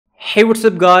Hey, what's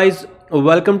up guys?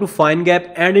 Welcome to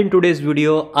FindGap, and in today's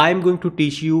video I'm going to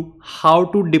teach you how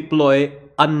to deploy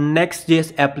a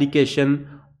Next.js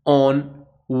application on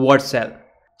Vercel.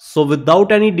 So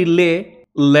without any delay,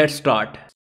 let's start.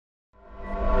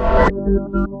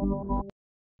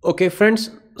 Okay friends,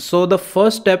 so the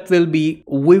first step will be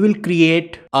we will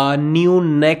create a new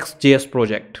Next.js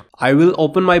project. I will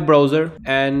open my browser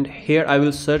and here I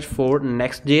will search for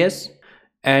Next.js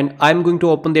and I'm going to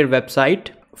open their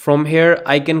website. From here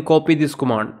I can copy this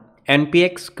command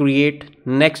npx create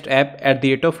next app at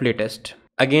the rate of latest.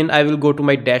 Again I will go to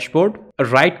my dashboard,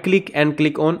 right click and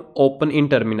click on open in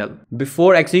terminal.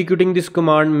 Before executing this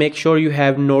command, make sure you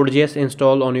have Node.js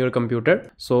installed on your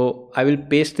computer. So I will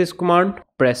paste this command,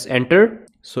 press enter.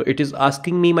 So it is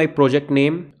asking me my project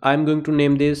name. I'm going to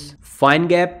name this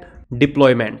FindGap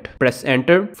deployment. Press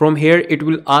enter. From here it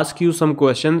will ask you some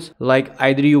questions like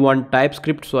either you want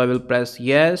TypeScript, so I will press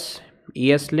yes,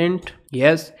 ESLint,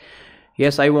 yes,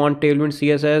 I want Tailwind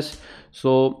CSS,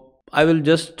 so I will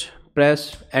just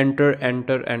press enter and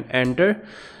enter.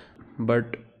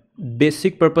 But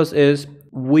basic purpose is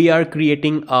we are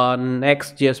creating a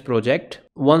Next.js project.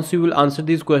 Once you will answer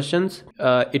these questions,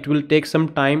 it will take some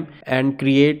time and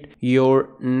create your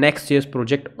Next.js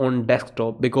project on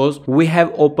desktop, because we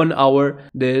have opened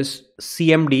this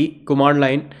cmd command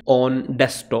line on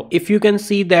desktop. If you can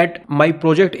see that my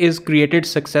project is created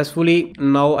successfully,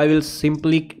 now I will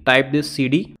simply type this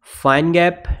cd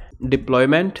findgap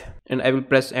deployment and I will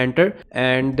press enter,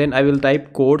 and then I will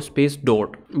type code space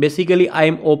dot. Basically I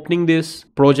am opening this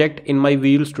project in my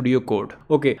Visual Studio Code.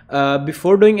 Okay,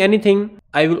 before doing anything,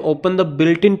 I will open the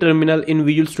built-in terminal in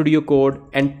Visual Studio Code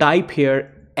and type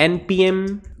here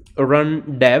npm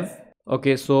run dev.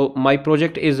 Okay, so my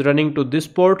project is running to this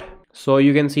port, so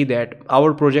you can see that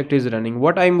our project is running.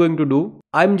 What I'm going to do,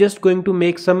 I'm just going to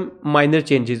make some minor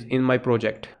changes in my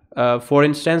project. For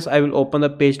instance, I will open the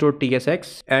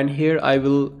page.tsx and here I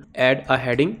will add a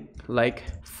heading like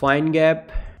FindGap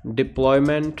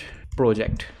deployment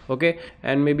project. Okay,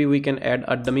 and maybe we can add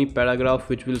a dummy paragraph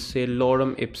which will say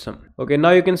lorem ipsum. Okay, now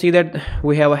you can see that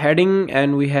we have a heading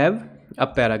and we have a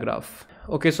paragraph.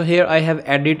 Okay, so here I have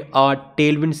added a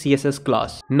Tailwind CSS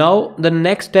class. Now the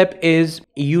next step is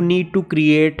you need to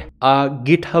create a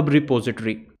GitHub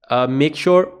repository. Make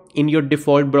sure in your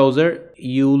default browser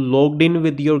you logged in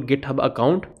with your GitHub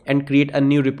account and create a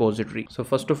new repository. So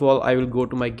first of all I will go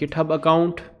to my GitHub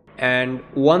account, and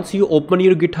once you open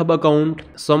your GitHub account,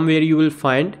 somewhere you will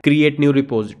find create new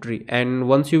repository, and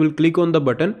once you will click on the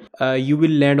button, you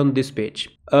will land on this page.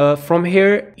 From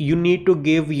here you need to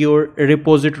give your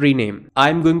repository name.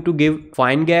 I'm going to give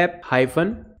FindGap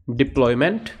hyphen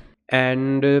deployment,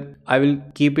 and I will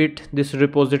keep this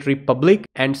repository public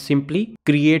and simply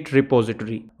create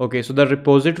repository. Okay, so the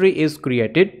repository is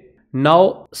created.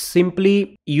 Now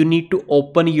simply you need to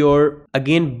open your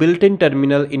again built-in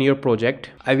terminal in your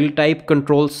project. I will type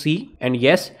Ctrl+C and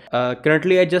yes.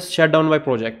 Currently I just shut down my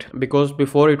project because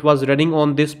before it was running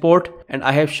on this port and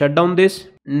I have shut down this.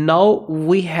 Now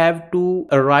we have to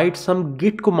write some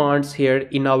git commands here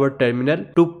in our terminal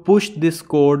to push this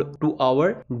code to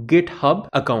our GitHub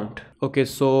account. Okay,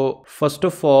 so first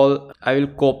of all I will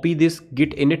copy this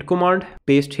git init command,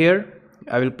 paste here.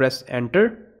 I will press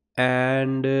enter,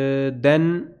 and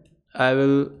then I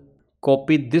will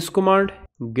copy this command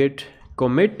git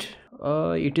commit.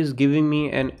 It is giving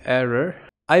me an error.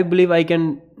 I believe I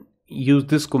can use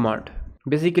this command.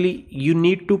 Basically you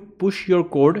need to push your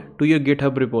code to your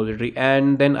GitHub repository,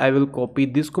 and then I will copy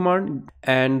this command,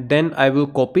 and then I will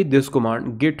copy this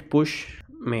command git push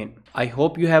main. I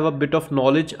hope you have a bit of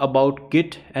knowledge about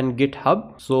Git and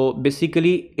GitHub. So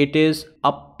basically it is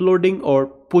uploading or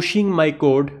pushing my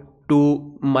code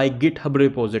to my GitHub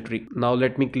repository. Now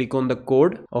let me click on the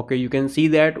code. Okay, you can see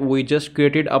that we just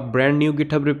created a brand new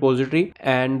GitHub repository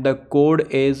and the code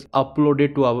is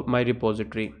uploaded to my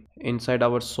repository. Inside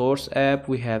our source app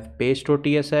we have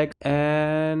page.tsx,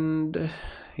 and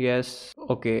yes,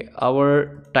 okay,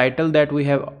 our title that we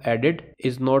have added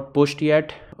is not pushed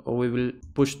yet. We will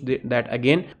push that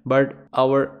again, but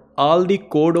all the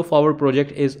code of our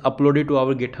project is uploaded to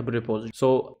our GitHub repository.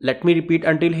 So let me repeat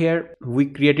until here. We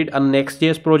created a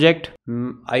Next.js project.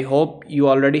 I hope you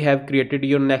already have created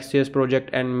your Next.js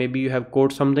project and maybe you have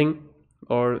coded something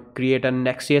or create a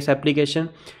Next.js application.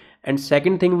 And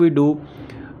second thing we do,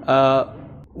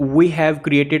 we have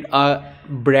created a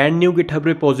brand new GitHub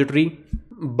repository,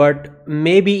 but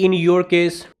maybe in your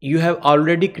case you have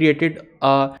already created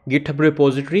a GitHub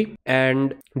repository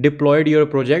and deployed your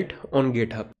project on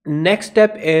GitHub. Next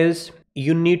step is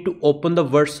you need to open the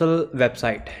Vercel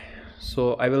website.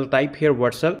 So I will type here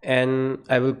Vercel and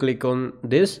I will click on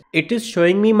this. It is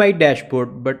showing me my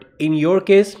dashboard, but in your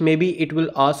case maybe it will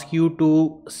ask you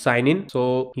to sign in.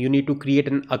 So you need to create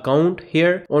an account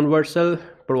here on Vercel,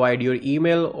 provide your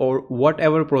email or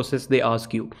whatever process they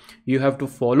ask you. You have to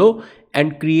follow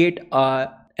and create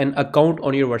an account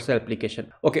on your Vercel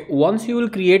application. Okay, once you will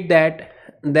create that,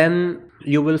 then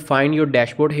you will find your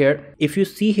dashboard here. If you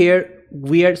see here,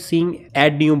 we are seeing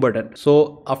add new button.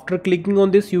 So after clicking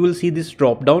on this, you will see this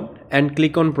drop down and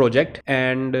click on project,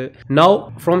 and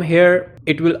now from here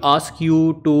it will ask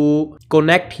you to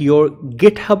connect your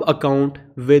GitHub account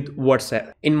with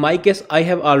Vercel. In my case I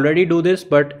have already do this,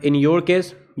 but in your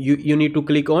case you need to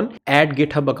click on add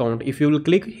GitHub account. If you will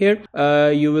click here,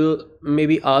 you will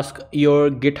maybe ask your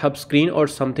GitHub screen or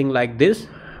something like this,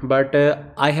 but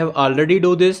I have already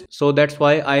do this, so that's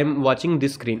why I am watching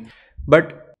this screen.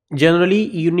 But generally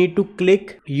you need to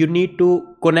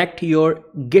connect your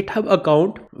GitHub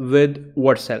account with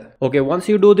Vercel. Okay, once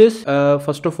you do this,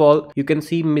 first of all you can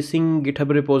see missing GitHub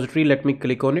repository. Let me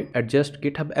click on it, adjust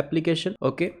GitHub application.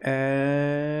 Okay,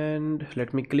 and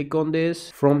let me click on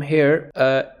this. From here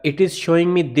it is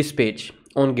showing me this page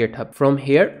on GitHub. From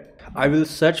here I will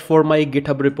search for my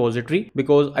GitHub repository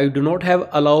because I do not have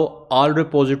allow all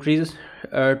repositories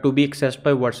to be accessed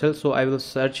by Vercel. So I will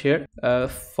search here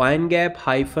findgap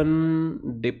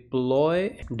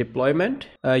deployment.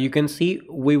 You can see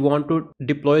we want to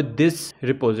deploy this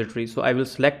repository, so I will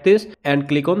select this and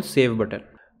click on save button.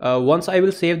 Once I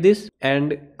will save this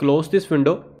and close this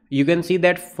window, you can see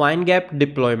that findgap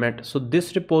deployment. So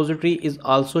this repository is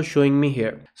also showing me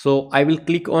here. So I will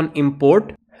click on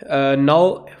import.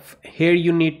 Now here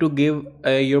you need to give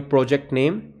your project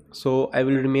name. So I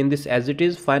will remain this as it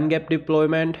is, findgap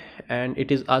deployment, and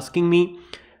it is asking me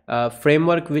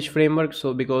framework, which framework.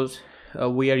 So because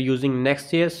we are using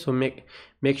Next.js, so make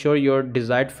sure your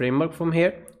desired framework from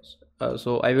here.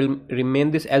 So I will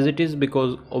remain this as it is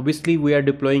because obviously we are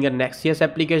deploying a Next.js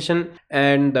application,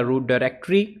 and the root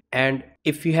directory. And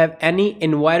if you have any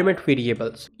environment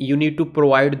variables, you need to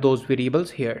provide those variables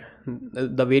here,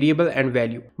 the variable and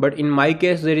value. But in my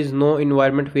case there is no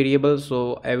environment variable,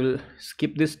 so I will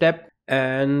skip this step.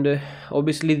 And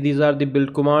obviously these are the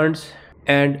build commands.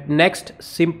 And next,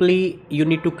 simply you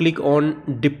need to click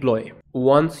on deploy.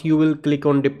 Once you will click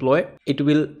on deploy, it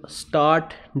will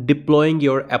start deploying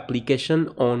your application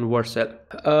on Vercel.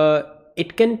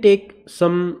 It can take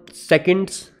some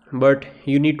seconds, but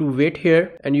you need to wait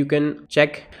here and you can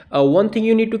check. One thing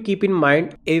you need to keep in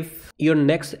mind, if your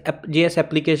Next.js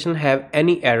application have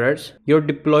any errors, your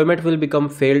deployment will become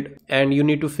failed and you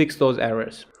need to fix those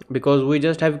errors, because we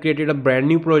just have created a brand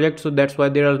new project, so that's why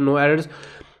there are no errors.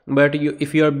 But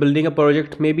if you are building a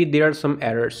project, maybe there are some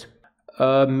errors.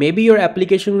 Maybe your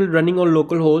application will running on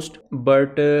localhost,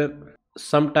 but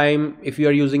sometime if you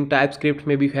are using TypeScript,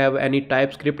 maybe you have any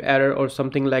TypeScript error or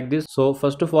something like this. So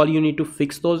first of all you need to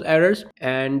fix those errors,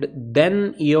 and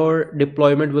then your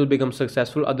deployment will become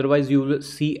successful. Otherwise you will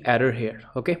see error here.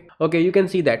 Okay, you can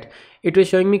see that it is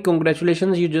showing me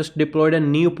congratulations, you just deployed a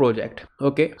new project.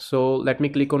 Okay, so let me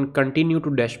click on continue to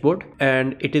dashboard,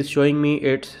 and it is showing me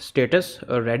its status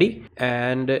ready.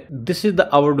 And this is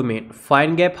our domain,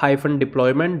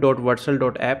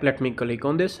 findgap-deployment.vercel.app. let me click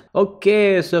on this.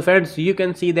 Okay, so friends, you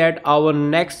can see that our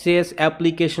Next.js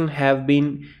application have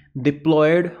been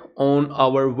deployed on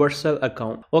our Vercel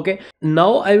account. Okay,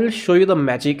 now I will show you the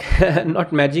magic.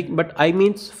 Not magic, but I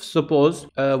mean, suppose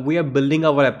we are building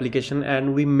our application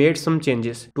and we made some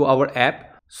changes to our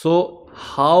app. So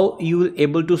how you will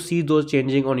able to see those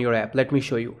changing on your app? Let me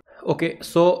show you. Okay,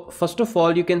 so first of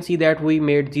all you can see that we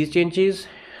made these changes.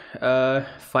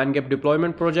 Findgap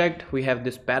deployment project, we have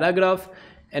this paragraph,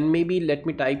 and maybe let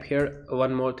me type here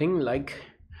one more thing like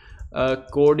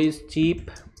code is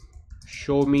cheap,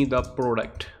 show me the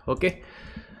product. Okay,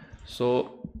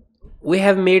 so we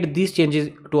have made these changes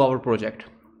to our project.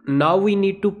 Now we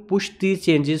need to push these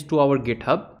changes to our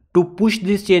GitHub. To push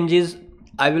these changes,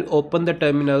 I will open the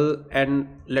terminal and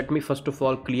let me first of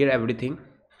all clear everything,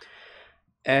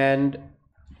 and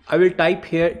I will type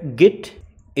here git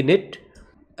init.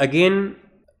 Again,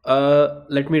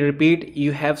 let me repeat,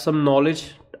 you have some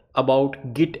knowledge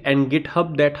about Git and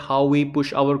GitHub, that how we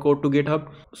push our code to GitHub.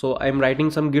 So I'm writing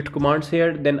some Git commands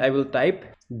here. Then I will type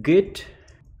git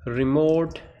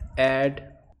remote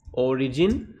add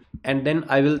origin, and then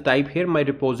I will type here my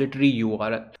repository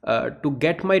URL. To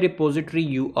get my repository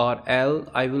URL,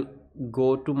 I will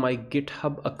go to my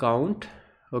GitHub account.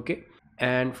 Okay,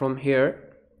 and from here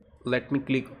let me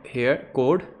click here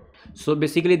code. So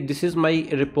basically this is my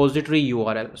repository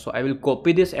URL. So I will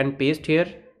copy this and paste here,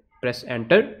 press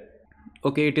enter.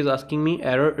 Okay, it is asking me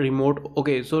error remote.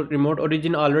 Okay, so remote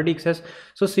origin already exists.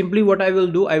 So simply what I will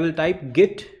do, I will type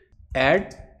git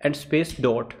add and space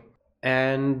dot,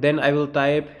 and then I will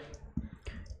type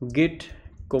git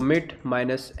commit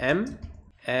 -m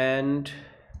and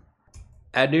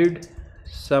added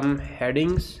some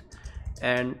headings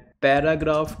and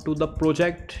paragraph to the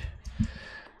project.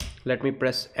 Let me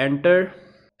press enter,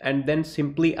 and then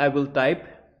simply I will type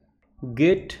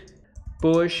git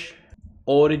push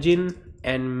origin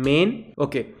and main.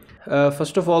 Okay,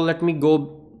 first of all let me go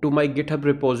to my GitHub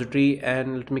repository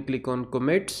and let me click on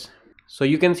commits. So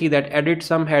you can see that edit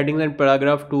some headings and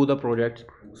paragraph to the project.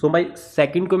 So my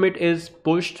second commit is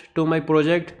pushed to my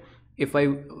project. If I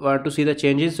want to see the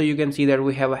changes, so you can see that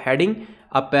we have a heading,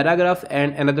 a paragraph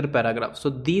and another paragraph. So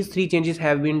these three changes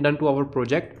have been done to our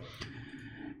project.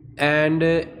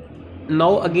 And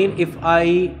now again, if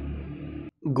I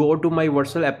go to my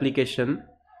Vercel application,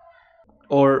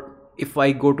 or if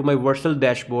I go to my Vercel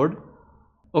dashboard,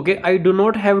 okay, I do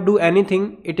not have to do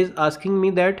anything. It is asking me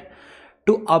that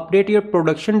to update your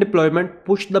production deployment,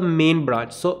 push the main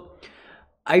branch. So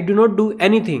I do not do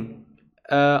anything.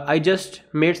 I just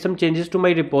made some changes to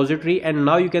my repository, and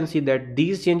now you can see that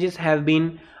these changes have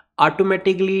been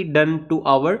automatically done to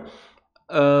our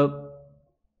uh,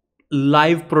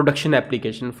 live production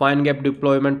application. Fine gap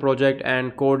deployment project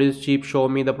and code is cheap, show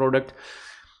me the product.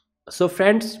 So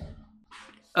friends,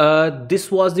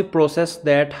 this was the process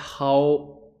that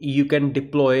how you can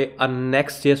deploy a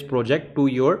Next.js project to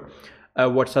your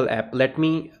Vercel app. Let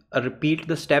me repeat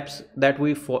the steps that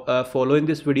we follow in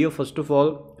this video. First of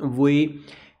all, we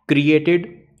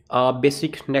created a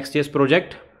basic Next.js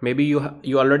project. Maybe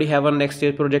you already have a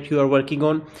Next.js project you are working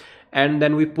on, and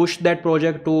then we push that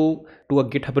project to a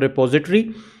GitHub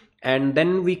repository, and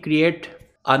then we create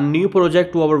a new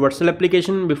project to our Vercel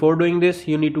application. Before doing this,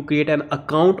 you need to create an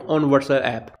account on Vercel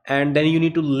app, and then you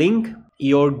need to link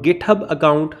your GitHub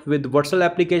account with Vercel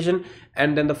application.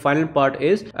 And then the final part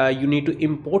is you need to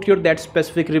import your that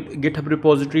specific GitHub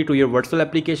repository to your Vercel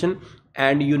application,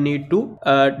 and you need to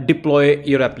deploy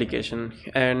your application.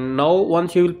 And now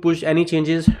once you will push any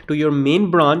changes to your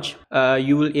main branch,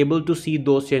 you will able to see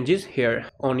those changes here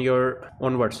on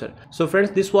Vercel. So friends,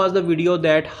 this was the video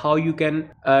that how you can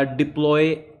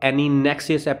deploy any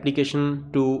Next.js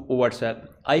application to Vercel.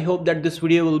 I hope that this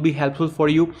video will be helpful for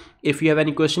you. If you have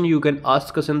any question, you can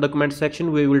ask us in the comment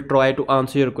section. We will try to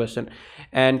answer your question.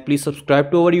 And please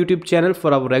subscribe to our YouTube channel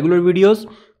for our regular videos.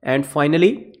 And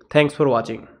finally, thanks for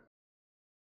watching.